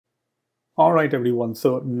All right, everyone.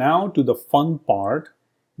 So now to the fun part.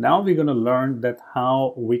 Now we're going to learn that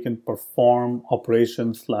how we can perform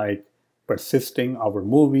operations like persisting our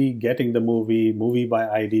movie, getting the movie by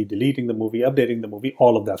ID, deleting the movie, updating the movie,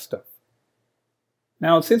 all of that stuff.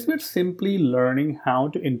 Now, since we're simply learning how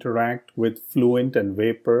to interact with Fluent and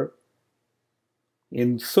Vapor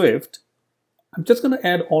in Swift, I'm just going to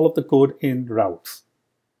add all of the code in routes.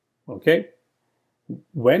 Okay?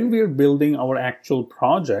 When we're building our actual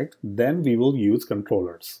project, then we will use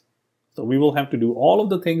controllers. So we will have to do all of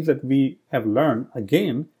the things that we have learned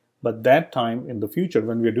again, but that time in the future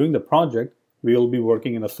when we're doing the project, we will be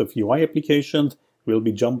working in a Swift UI applications. We'll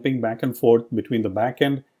be jumping back and forth between the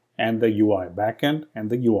backend and the UI, backend and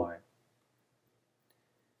the UI.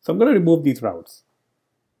 So I'm going to remove these routes.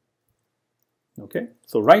 Okay,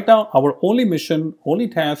 so right now our only mission, only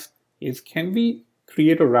task is can we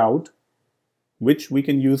create a route which we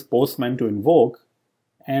can use Postman to invoke,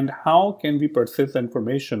 and how can we persist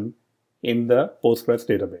information in the Postgres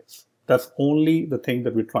database. That's only the thing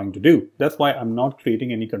that we're trying to do. That's why I'm not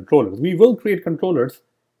creating any controllers. We will create controllers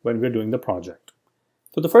when we're doing the project.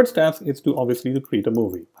 So the first task is to obviously to create a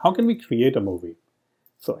movie. How can we create a movie?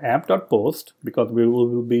 So app.post, because we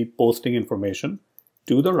will be posting information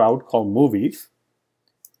to the route called movies.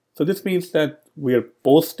 So this means that we are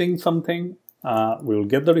posting something. We'll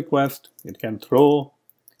get the request, it can throw,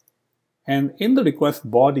 and in the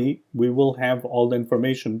request body, we will have all the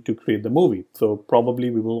information to create the movie. So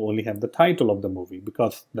probably we will only have the title of the movie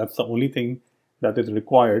because that's the only thing that is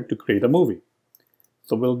required to create a movie.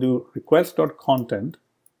 So we'll do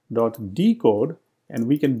request.content.decode, and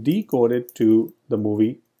we can decode it to the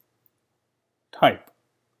movie type.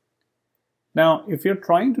 Now, if you're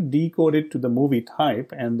trying to decode it to the movie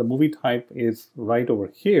type, and the movie type is right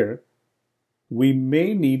over here, we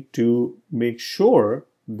may need to make sure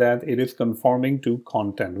that it is conforming to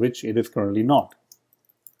content, which it is currently not.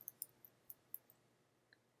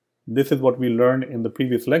 This is what we learned in the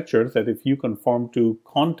previous lectures, that if you conform to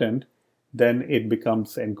content, then it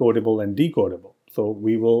becomes encodable and decodable. So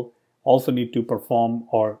we will also need to perform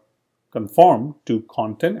or conform to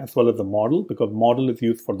content as well as the model, because model is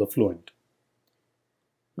used for the Fluent.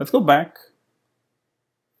 Let's go back.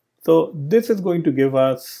 So this is going to give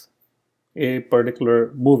us a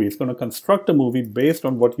particular movie. It's going to construct a movie based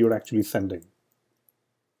on what you're actually sending.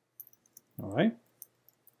 All right.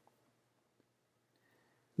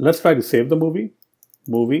 Let's try to save the movie.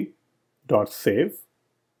 Movie.save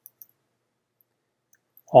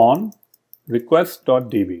on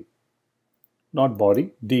request.db, not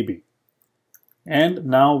body, db. And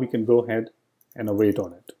now we can go ahead and await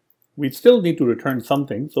on it. We still need to return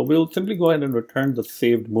something, so we'll simply go ahead and return the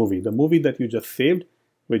saved movie. The movie that you just saved,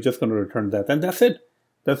 we're just going to return that, and that's it.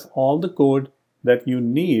 That's all the code that you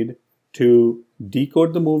need to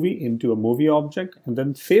decode the movie into a movie object and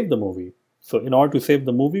then save the movie. So in order to save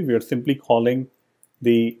the movie, we are simply calling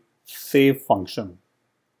the save function.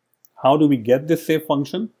 How do we get this save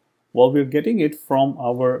function? Well, we're getting it from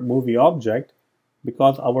our movie object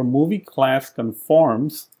because our movie class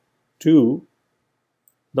conforms to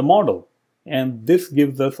the model. And this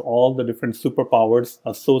gives us all the different superpowers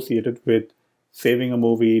associated with saving a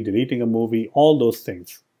movie, deleting a movie, all those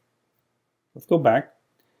things. Let's go back.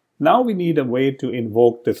 Now we need a way to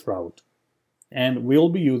invoke this route. And we'll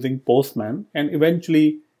be using Postman. And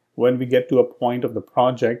eventually, when we get to a point of the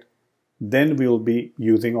project, then we'll be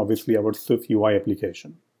using, obviously, our Swift UI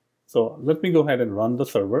application. So let me go ahead and run the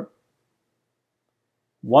server.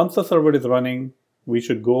 Once the server is running, we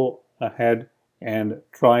should go ahead and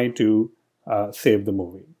try to save the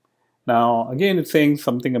movie. Now, again, it's saying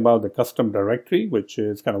something about the custom directory, which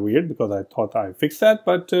is kind of weird because I thought I fixed that,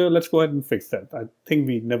 but let's go ahead and fix that. I think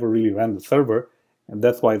we never really ran the server, and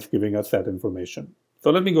that's why it's giving us that information. So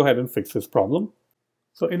let me go ahead and fix this problem.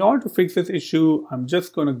 So in order to fix this issue, I'm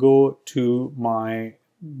just going to go to my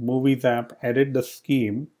Movies app, edit the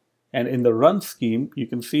scheme, and in the run scheme, you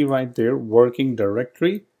can see right there, working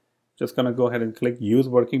directory. Just going to go ahead and click use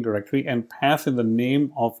working directory and pass in the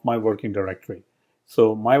name of my working directory.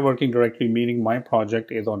 So my working directory, meaning my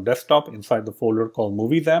project, is on desktop inside the folder called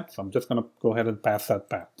Movies app. So I'm just going to go ahead and pass that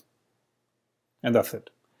path. And that's it.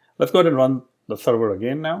 Let's go ahead and run the server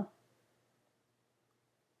again now.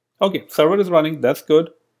 Okay, server is running. That's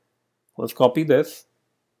good. Let's copy this.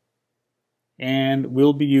 And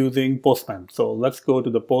we'll be using Postman. So let's go to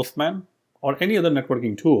the Postman or any other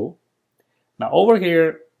networking tool. Now over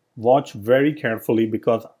here, watch very carefully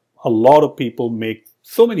because a lot of people make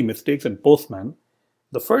so many mistakes in Postman.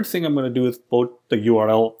 The first thing I'm going to do is put the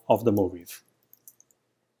URL of the movies.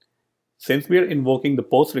 Since we are invoking the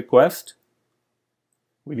post request,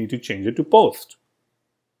 we need to change it to post.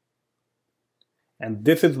 And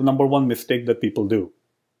this is the number one mistake that people do.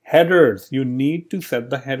 Headers, you need to set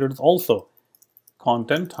the headers also.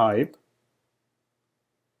 Content type,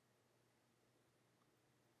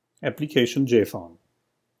 application JSON.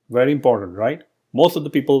 Very important, right? Most of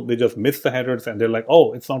the people, they just miss the headers and they're like,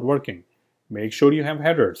 oh, it's not working. Make sure you have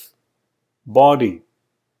headers. Body,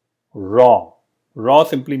 raw. Raw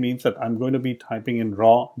simply means that I'm going to be typing in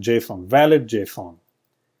raw JSON, valid JSON.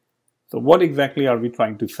 So what exactly are we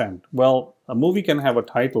trying to send? Well, a movie can have a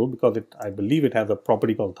title because I believe it has a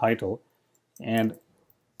property called title, and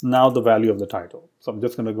now the value of the title. So I'm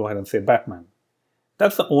just going to go ahead and say Batman.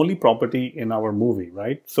 That's the only property in our movie,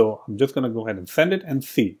 right? So I'm just going to go ahead and send it and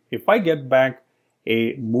see. If I get back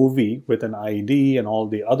a movie with an ID and all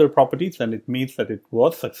the other properties, then it means that it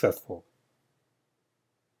was successful.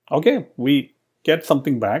 Okay, we get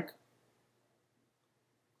something back.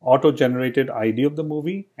 Auto-generated ID of the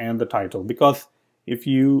movie and the title, because if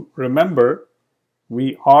you remember,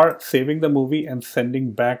 we are saving the movie and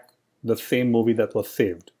sending back the same movie that was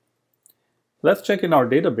saved. Let's check in our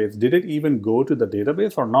database. Did it even go to the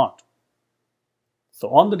database or not? So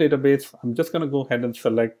on the database, I'm just going to go ahead and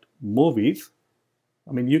select movies.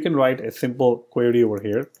 I mean, you can write a simple query over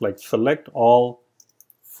here, like select all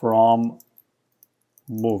from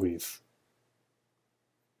movies.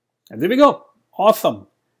 And there we go. Awesome.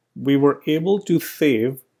 We were able to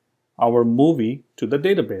save our movie to the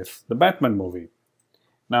database, the Batman movie.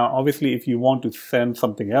 Now, obviously, if you want to send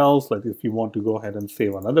something else, like if you want to go ahead and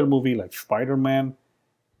save another movie like Spider-Man,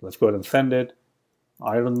 let's go ahead and send it.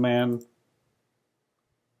 Iron Man,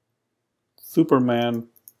 Superman,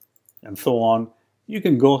 and so on. You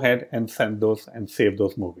can go ahead and send those and save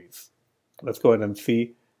those movies. Let's go ahead and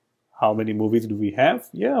see how many movies do we have.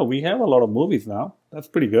 Yeah, we have a lot of movies now. That's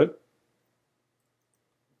pretty good.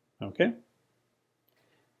 Okay,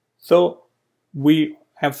 so we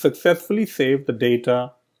have successfully saved the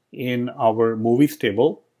data in our movies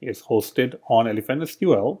table. It's hosted on Elephant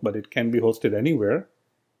SQL, but it can be hosted anywhere.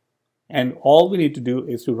 And all we need to do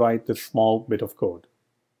is to write this small bit of code.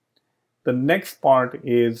 The next part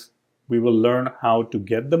is we will learn how to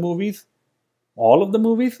get the movies, all of the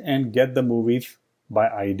movies, and get the movies by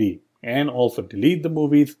ID, and also delete the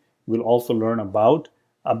movies. We'll also learn about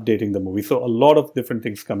updating the movie. So a lot of different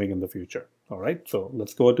things coming in the future. All right, so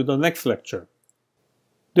let's go to the next lecture.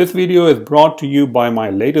 This video is brought to you by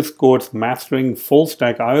my latest course, Mastering Full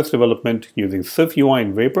Stack iOS Development using SwiftUI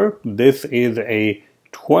and Vapor. This is a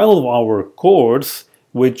 12-hour course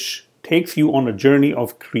which takes you on a journey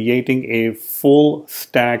of creating a full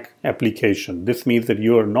stack application. This means that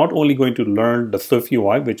you are not only going to learn the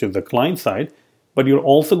SwiftUI, which is the client side, but you're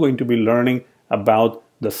also going to be learning about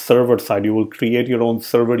the server side. You will create your own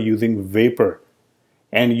server using Vapor,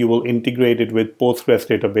 and you will integrate it with Postgres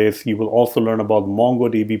database. You will also learn about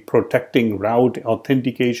MongoDB, protecting route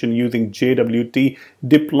authentication using JWT,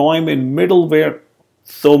 deployment, middleware,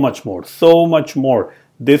 so much more, so much more.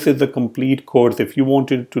 This is a complete course. If you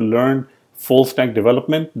wanted to learn full stack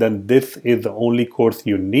development, then this is the only course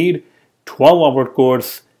you need. 12-hour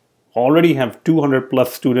course, already have 200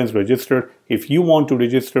 plus students registered. If you want to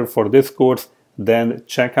register for this course, then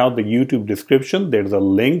check out the YouTube description. There's a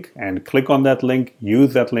link, and click on that link,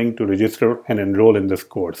 use that link to register and enroll in this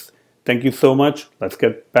course. Thank you so much. Let's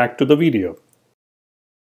get back to the video.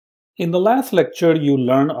 In the last lecture, you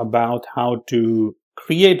learned about how to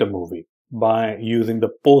create a movie by using the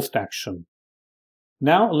post action.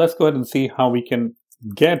 Now let's go ahead and see how we can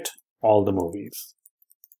get all the movies.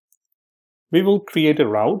 We will create a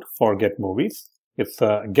route for get movies. It's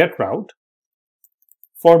a get route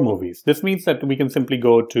for movies. This means that we can simply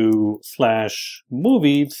go to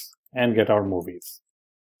 /movies and get our movies.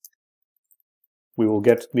 We will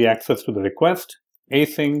get the access to the request,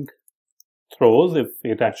 async, throws if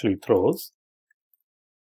it actually throws.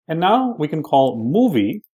 And now we can call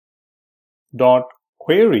movie.query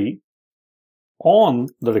on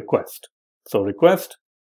the request. So request.db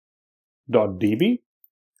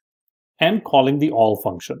and calling the all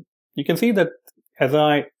function. You can see that as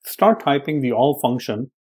I start typing the all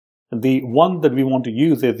function, the one that we want to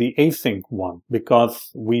use is the async one,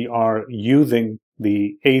 because we are using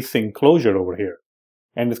the async closure over here.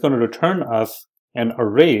 And it's going to return us an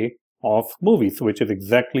array of movies, which is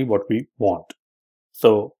exactly what we want.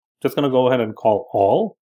 So just going to go ahead and call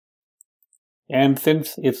all. And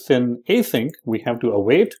since it's in async, we have to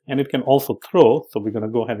await, and it can also throw. So we're going to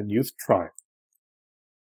go ahead and use try.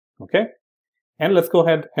 Okay. And let's go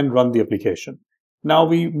ahead and run the application. Now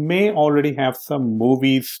we may already have some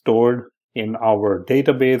movies stored in our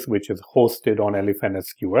database, which is hosted on Elephant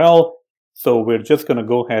SQL. So we're just going to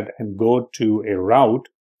go ahead and go to a route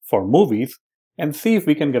for movies. and see if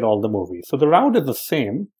we can get all the movies. So the route is the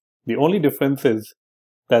same. The only difference is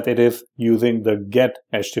that it is using the get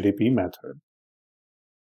HTTP method.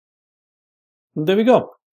 And there we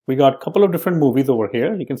go. We got a couple of different movies over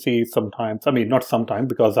here. You can see sometimes, I mean, not sometimes,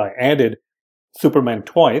 because I added Superman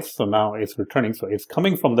twice. So now it's returning. So it's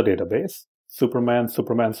coming from the database. Superman,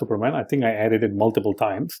 Superman, Superman. I think I added it multiple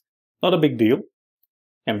times. Not a big deal.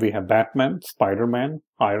 And we have Batman, Spider-Man,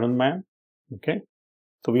 Iron Man. Okay.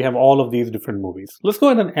 So we have all of these different movies. Let's go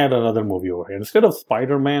ahead and add another movie over here. Instead of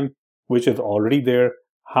Spider-Man, which is already there,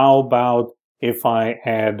 how about if I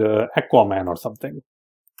add Aquaman or something?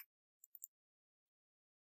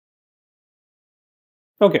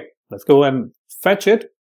 Okay, let's go and fetch it.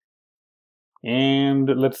 And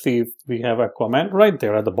let's see if we have Aquaman right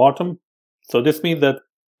there at the bottom. So this means that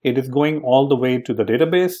it is going all the way to the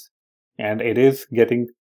database and it is getting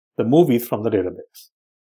the movies from the database.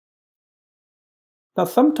 Now,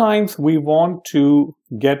 sometimes we want to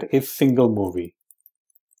get a single movie.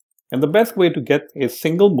 And the best way to get a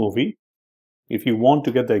single movie, if you want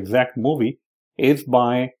to get the exact movie, is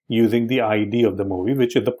by using the ID of the movie,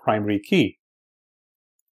 which is the primary key.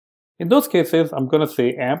 In those cases, I'm going to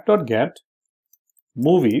say app.get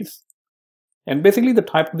movies. And basically the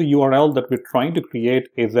type of the URL that we're trying to create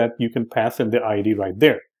is that you can pass in the ID right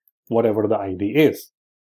there, whatever the ID is.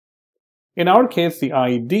 In our case, the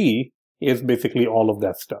ID is basically all of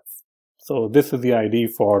that stuff. So this is the ID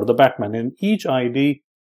for the Batman, and each ID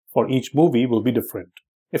for each movie will be different.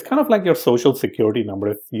 It's kind of like your social security number.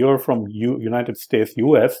 If you're from United States,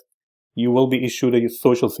 US, you will be issued a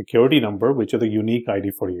social security number, which is a unique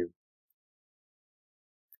ID for you.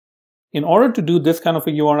 In order to do this kind of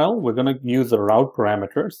a URL, we're going to use the route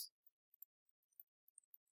parameters.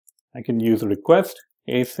 I can use request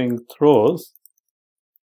async throws.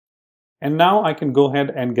 And now I can go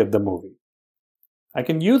ahead and get the movie. I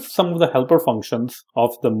can use some of the helper functions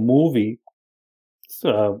of the movie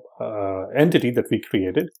entity that we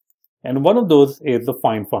created. And one of those is the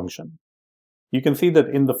find function. You can see that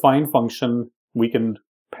in the find function, we can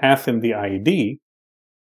pass in the ID.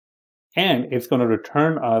 And it's going to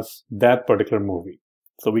return us that particular movie.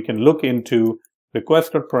 So we can look into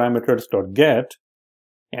request.parameters.get,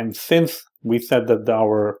 and since we said that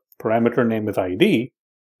our parameter name is ID,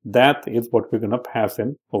 that is what we're going to pass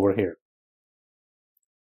in over here.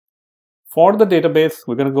 For the database,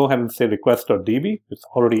 we're going to go ahead and say request.db. It's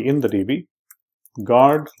already in the DB.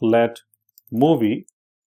 Guard let movie,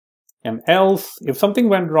 and else if something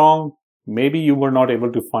went wrong, maybe you were not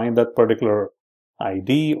able to find that particular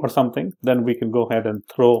ID or something, then we can go ahead and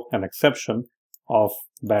throw an exception of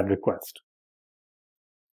bad request.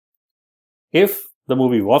 If the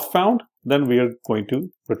movie was found, then we are going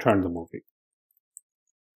to return the movie.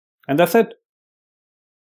 And that's it.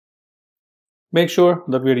 Make sure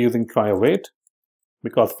that we are using try await,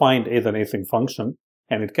 because find is an async function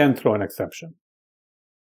and it can throw an exception.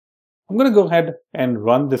 I'm going to go ahead and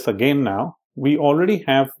run this again now. We already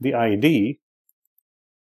have the ID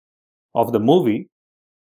of the movie.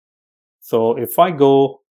 So if I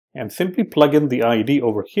go and simply plug in the ID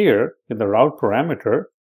over here in the route parameter,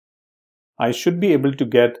 I should be able to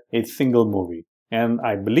get a single movie. And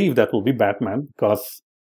I believe that will be Batman, because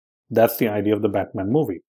that's the ID of the Batman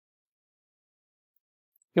movie.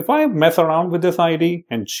 If I mess around with this ID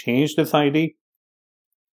and change this ID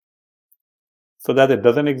so that it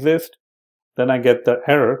doesn't exist, then I get the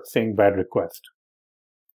error saying bad request.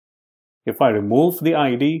 If I remove the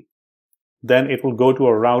ID, then it will go to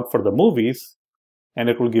a route for the movies and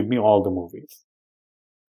it will give me all the movies.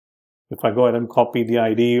 If I go ahead and copy the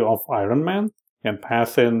ID of Iron Man and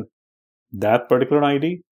pass in that particular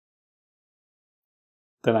ID,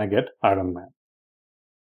 then I get Iron Man.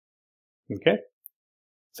 Okay?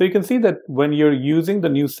 So you can see that when you're using the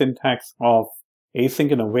new syntax of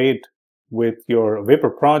async and await with your Vapor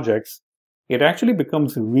projects, it actually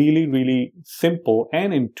becomes really, really simple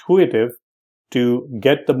and intuitive to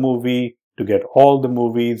get the movie, to get all the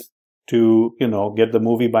movies, to, get the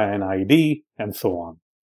movie by an ID, and so on.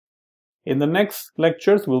 In the next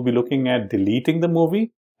lectures, we'll be looking at deleting the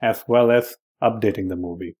movie as well as updating the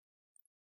movie.